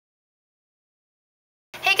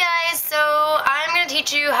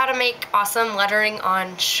teach you how to make awesome lettering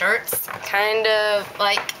on shirts, kind of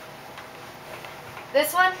like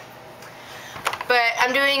this one. But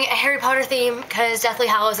I'm doing a Harry Potter theme because Deathly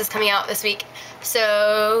Hallows is coming out this week.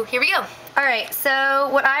 So here we go. Alright, so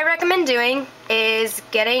what I recommend doing is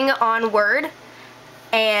getting on Word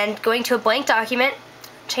and going to a blank document,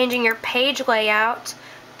 changing your page layout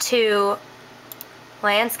to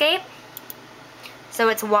landscape so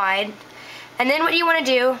it's wide. And then what you want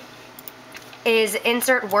to do is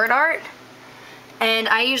insert word art, and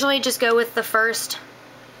I usually just go with the first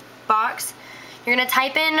box. You're going to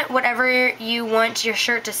type in whatever you want your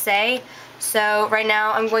shirt to say. So right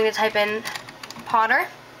now I'm going to type in Potter,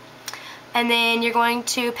 and then you're going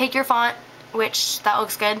to pick your font, which that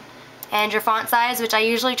looks good, and your font size, which I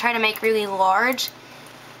usually try to make really large,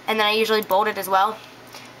 and then I usually bold it as well,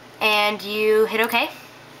 and you hit OK.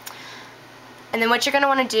 And then what you're going to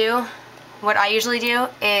want to do, what I usually do,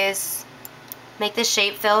 is make this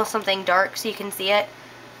shape fill something dark so you can see it,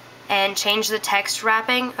 and change the text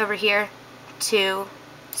wrapping over here to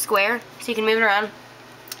square so you can move it around.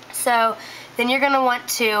 So then you're going to want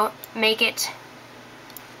to make it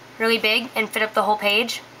really big and fit up the whole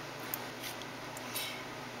page.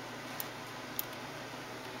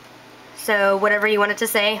 So whatever you want it to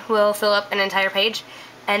say will fill up an entire page,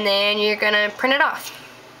 and then you're going to print it off.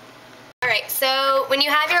 Alright, so when you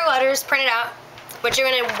have your letters printed out, what you're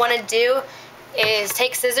going to want to do is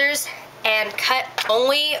take scissors and cut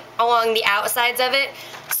only along the outsides of it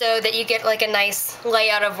so that you get like a nice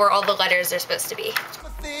layout of where all the letters are supposed to be.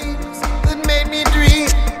 Things that made me dream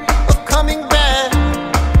of coming back.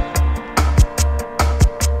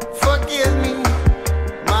 Forgive me,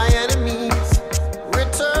 my enemies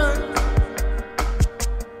return.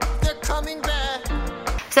 They're coming back.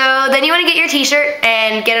 So then you want to get your t-shirt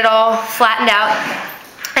and get it all flattened out,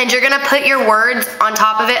 and you're going to put your words on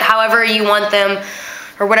top of it however you want them,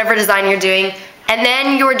 or whatever design you're doing. And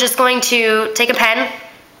then you're just going to take a pen,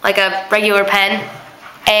 like a regular pen,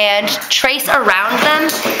 and trace around them.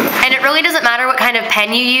 And it really doesn't matter what kind of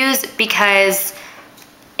pen you use because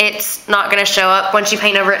it's not going to show up once you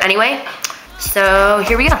paint over it anyway. So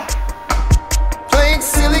here we go. Playing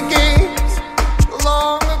silly games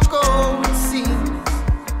long ago it seems,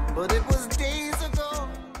 but it was days ago.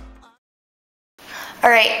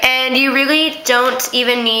 Alright, and you really don't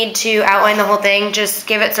even need to outline the whole thing, just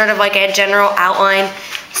give it sort of like a general outline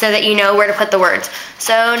so that you know where to put the words.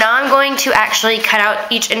 So now I'm going to actually cut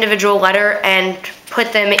out each individual letter and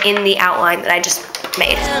put them in the outline that I just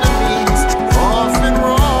made. Enemies, often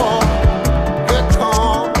wrong, they're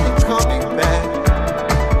calmly coming back.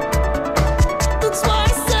 That's why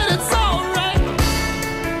I said it's alright.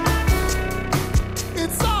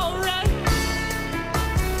 It's alright.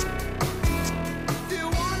 If you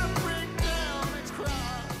wanna break down and cry.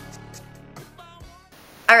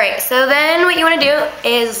 Alright, so then what you want to do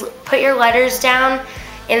is put your letters down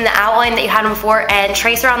in the outline that you had before and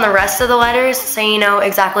trace around the rest of the letters so you know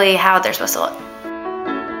exactly how they're supposed to look.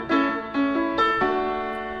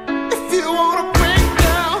 If you wanna break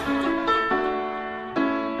down,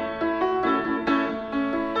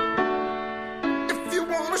 if you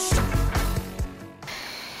wanna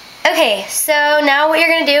Okay, so now what you're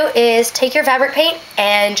going to do is take your fabric paint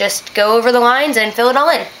and just go over the lines and fill it all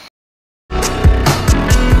in.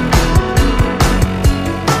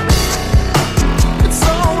 it's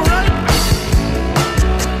alright.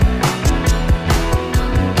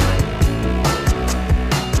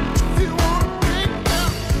 If you wanna break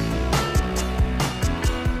down.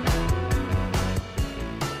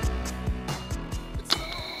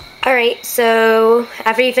 Alright, so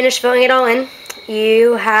after you finish filling it all in,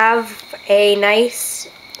 you have a nice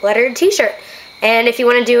lettered t-shirt. And if you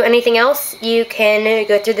want to do anything else, you can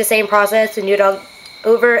go through the same process and do it all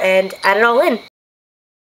over and add it all in.